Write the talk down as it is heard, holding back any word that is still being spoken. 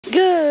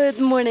Good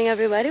morning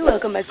everybody,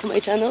 welcome back to my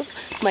channel.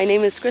 My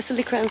name is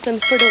Cristely Cranston.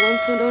 For the ones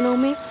who don't know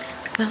me,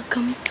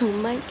 welcome to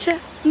my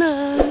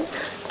channel.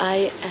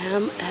 I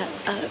am at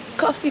a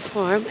coffee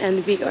farm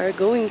and we are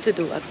going to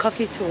do a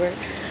coffee tour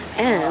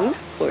and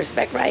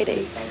horseback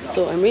riding.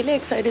 So I'm really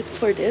excited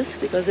for this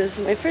because this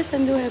is my first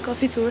time doing a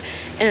coffee tour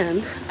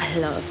and I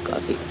love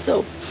coffee,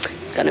 so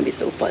it's gonna be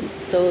so fun.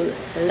 So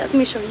let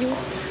me show you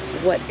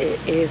what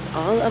it is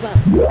all about.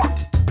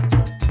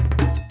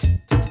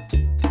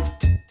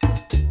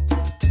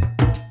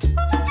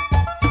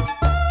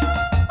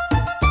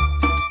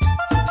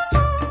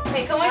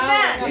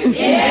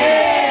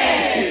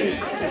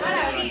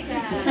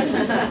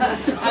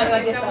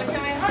 Está mucho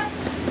mejor.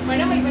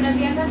 Bueno, muy buenos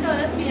días a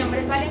todos. Mi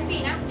nombre es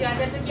Valentina. Yo voy a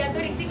ser su guía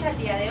turística el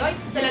día de hoy.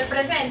 Te los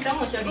presento,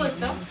 mucho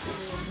gusto.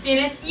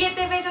 Tiene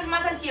 7 veces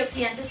más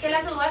antioxidantes que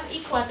las uvas y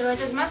 4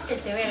 veces más que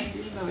el té verde.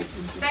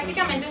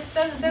 Prácticamente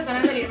todos ustedes van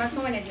a salir más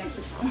jóvenes de aquí.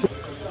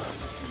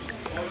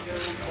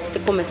 Este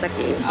comes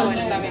aquí. Ah,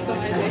 bueno, también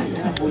comes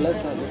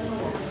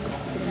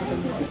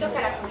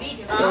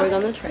caracolillo. So we're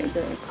gonna try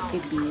the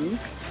coffee bean.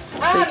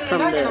 Ah, Straight from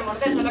no, the no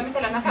morder,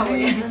 solamente la van a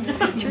saborear.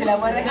 Si se la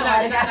muerde, no la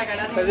van a sacar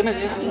así.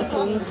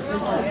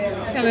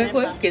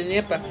 Que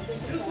nepa.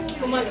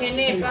 Como que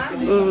nepa.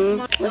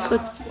 That's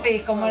good. Sí,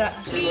 como la...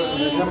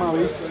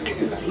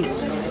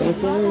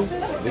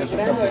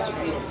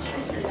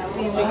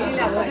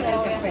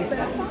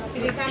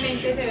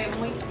 Físicamente se ve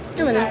muy...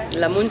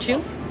 La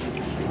munching.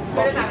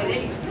 Pero sabe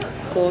delicioso.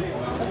 Cool.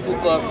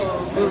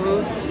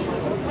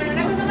 Bueno,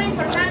 una cosa muy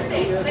importante.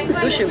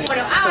 Sushi.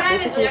 Bueno, ahora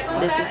les voy a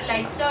contar la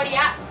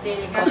historia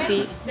del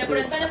café. De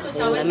pronto han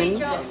escuchado el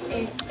dicho,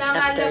 está más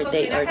After loco que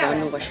they una are cabra.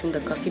 done washing the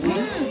coffee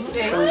beans,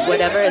 so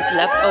whatever is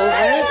left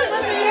over,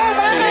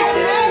 they make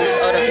this juice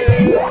out of it.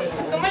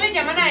 ¿Cómo le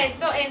llaman a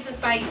esto en sus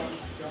países?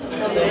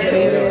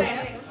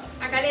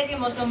 Acá le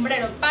decimos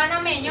sombrero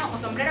panameño o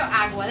sombrero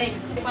aguadeño.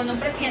 Cuando un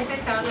presidente de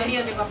Estados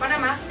Unidos llegó a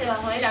Panamá, se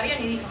bajó del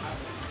avión y dijo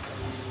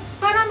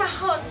Panama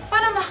hot,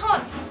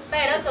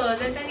 pero todos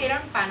le entendieron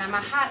Panama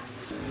hat.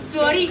 Su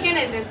origen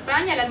es de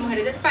España, las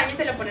mujeres de España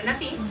se lo ponen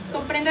así,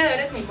 con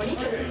prendedores muy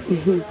bonitos.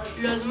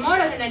 Los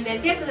moros en el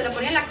desierto se lo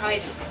ponen en la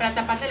cabeza, para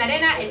taparse la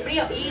arena, el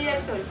frío y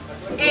del sol.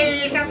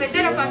 El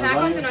cafetero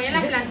pasaba con su novia en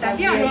la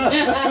plantación,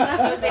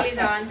 lo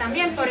utilizaban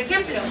también, por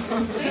ejemplo.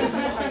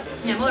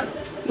 Mi amor,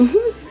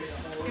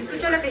 ¿se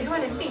escuchó lo que dijo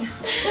Valentina?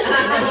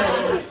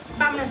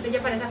 Vámonos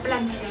ya para esa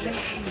plantación de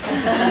café.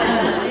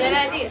 Ella le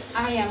va a decir,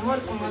 ay amor,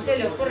 ¿cómo se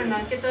le ocurre? No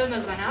es que todos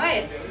nos van a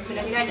ver. Y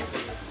le diga ella,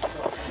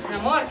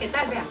 amor, ¿qué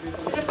tal? Vea,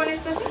 ¿se pone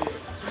esto así?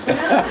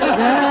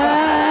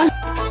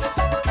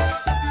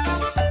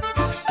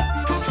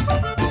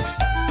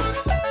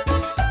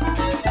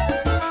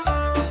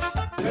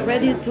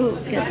 Ready to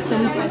get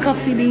some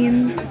coffee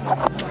beans.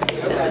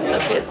 This is the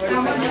fit.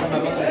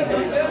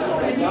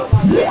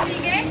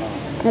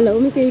 Hello,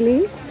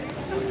 Michaeli.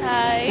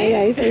 Hi. Hi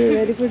guys, are you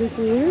ready for the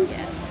tour?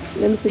 Yes.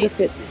 Let me see the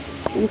fit.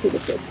 Let me see the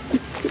fit.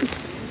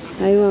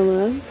 Hi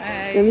mama.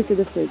 Hi. Let me see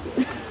the fit.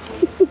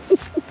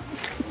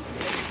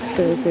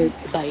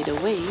 Perfect. By the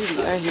way,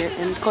 we are here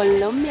in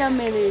Colombia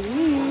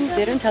Medellin.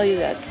 They don't tell you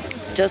that.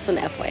 Just an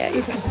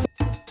FYI.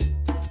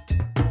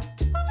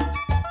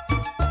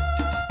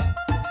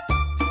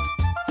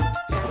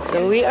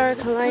 So we are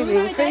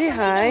climbing pretty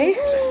high.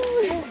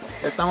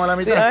 Estamos a la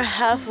We mitad. are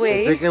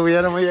halfway. Pensé que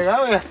hubiéramos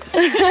llegado ya.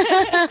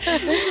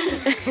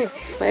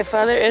 My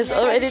father is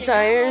already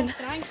tired.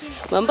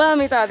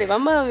 Mambami, tati,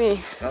 mambami.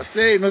 No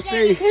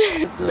estoy.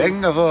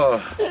 Venga,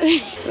 so.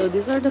 So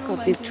these are the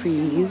coffee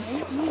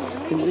trees.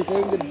 And these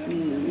are the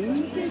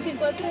beans.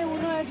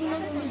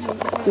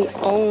 We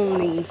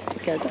only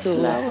get to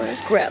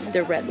grab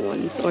the red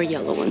ones or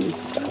yellow ones.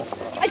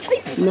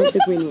 Not the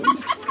green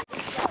ones.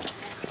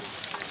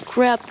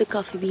 Grab the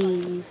coffee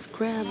beans.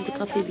 Grab the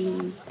coffee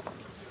beans.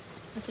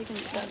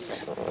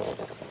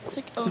 It's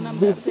like, oh,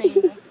 number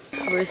thing.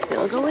 We're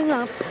still going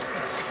up.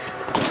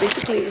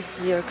 Basically,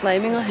 you're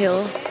climbing a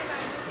hill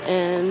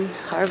and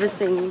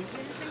harvesting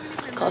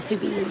coffee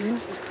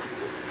beans.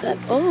 That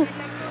oh,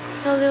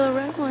 a little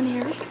red one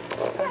here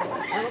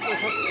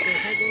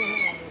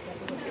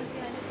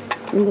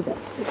in the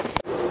basket.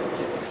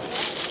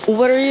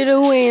 What are you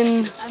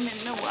doing? I'm in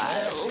the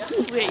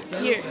wild. Wait,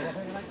 here.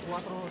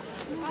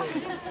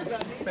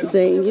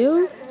 Thank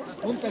you.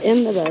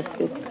 In the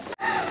basket.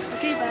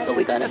 So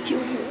we got a few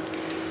here.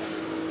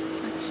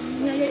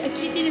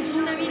 Aquí tienes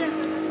una, mira.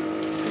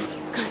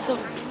 So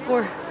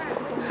 4.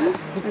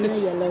 And the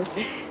yellow.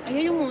 Ahí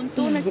hay un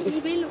montón aquí,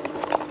 velo.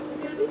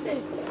 ¿Viste?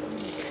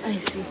 I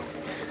see.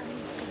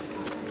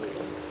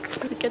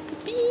 Look at the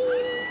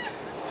bean.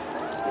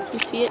 You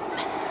see it?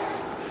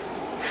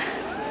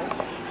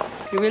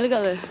 You really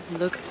gotta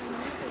look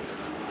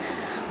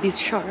these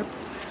sharp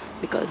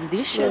because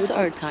these sheds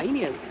are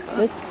tiny as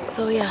fuck.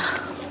 So yeah,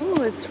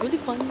 oh, it's really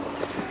fun.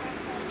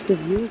 The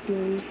view is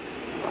nice.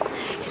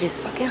 It is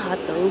fucking hot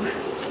though.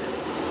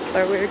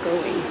 Where we're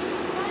going,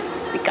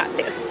 we got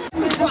this.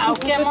 ¡Wow,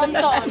 qué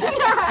montón!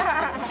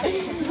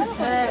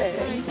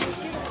 Hey.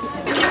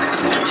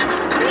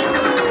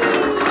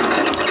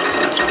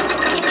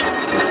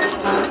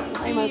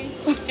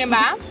 ¿Quién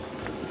va?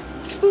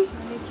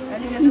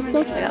 Listo.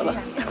 Allá va.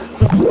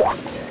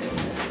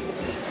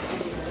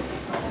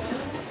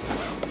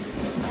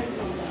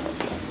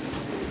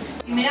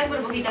 Primeras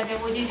burbujitas de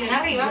ebullición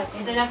arriba,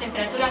 esa es la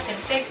temperatura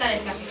perfecta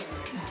del café.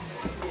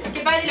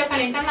 ¿Qué pasa si lo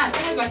calientan más?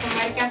 Se nos va a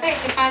quemar el café.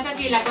 ¿Qué pasa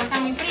si el agua está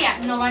muy fría?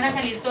 No van a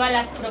salir todas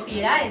las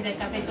propiedades del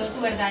café, todo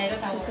su verdadero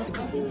sabor.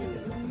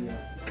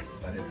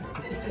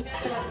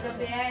 Las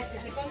propiedades que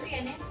se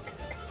contiene.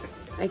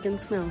 I can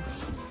smell.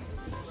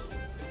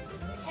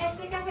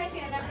 Este café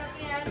tiene una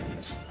propiedad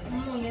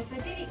muy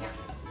específica.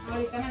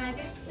 Ahorita me van a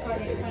decir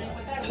cuál es para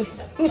encontrarlo.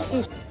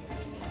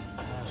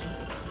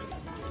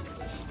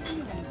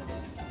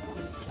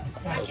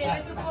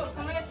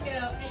 ¿Cómo les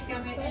quedó el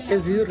café en la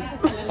Azul.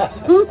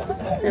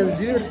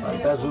 Azul.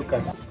 Falta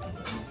azúcar.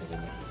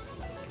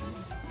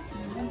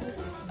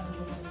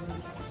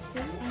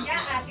 Ya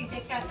así se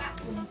cata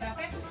un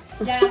café.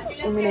 Ya si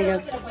les quedó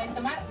se lo pueden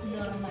tomar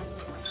normal.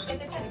 ¿Qué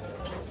te parece?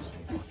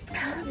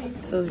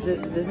 So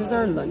this is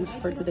our lunch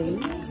for today.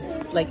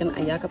 It's like an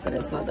hallaca, but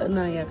it's not an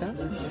hallaca.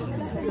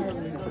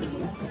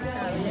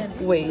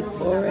 Wait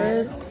for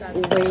it.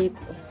 Wait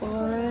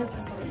for it.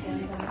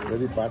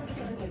 Ready, Pat.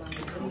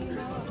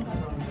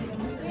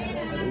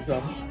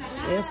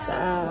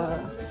 Esa.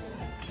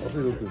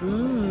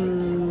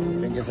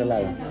 Tiene que ser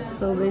helado.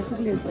 So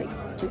basically it's like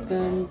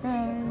chicken,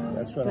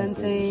 rice,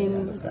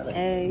 plantain,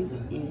 egg,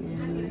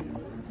 and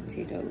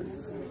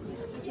potatoes.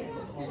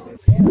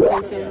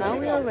 Okay, so now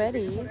we are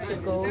ready to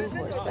go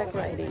horseback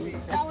riding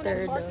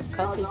after the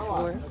coffee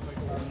tour.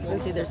 You can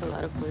see there's a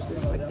lot of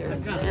horses back there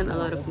and a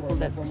lot of people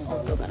that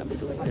also gonna be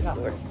doing this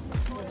tour.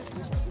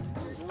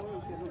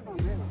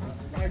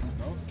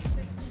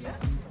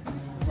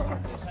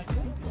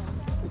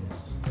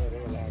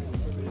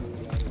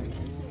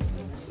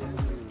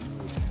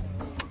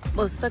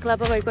 Basta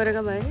klapa ba ko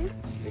ka ba?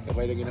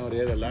 Kapag lagi na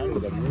oraya del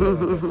lado.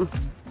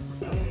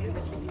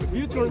 If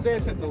you turn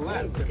this at the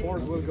left, the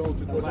horse will go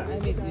to the left.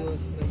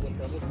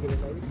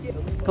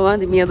 Toma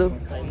de miedo.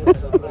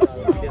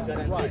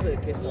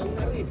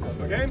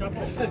 Okay?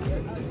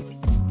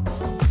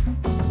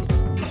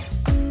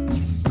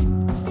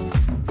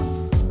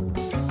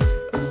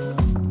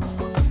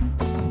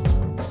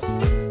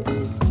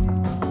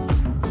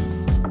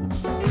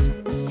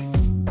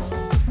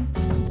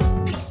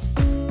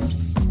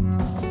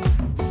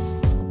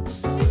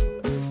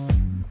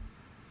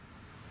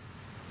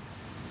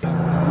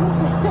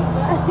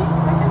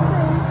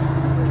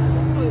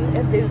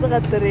 Ito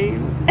ka train.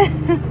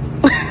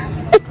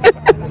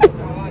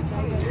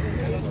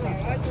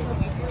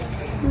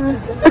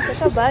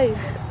 Bye.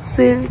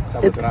 Sí.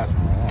 Atrás.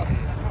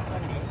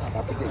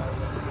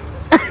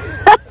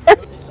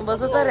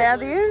 ¿Vos estás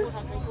ready?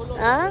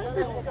 Huh?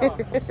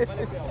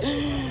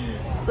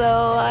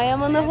 So I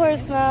am on the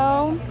horse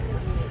now.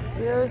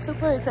 We are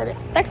super excited.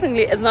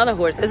 Technically, it's not a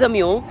horse. It's a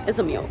mule. It's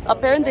a mule.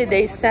 Apparently,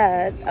 they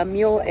said a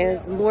mule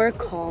is more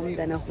calm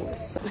than a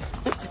horse.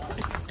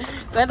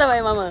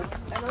 Cuéntame, mamá.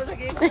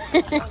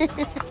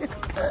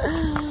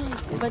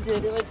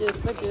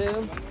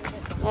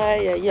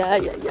 Ay, ay,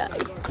 ay, ay,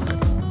 ay.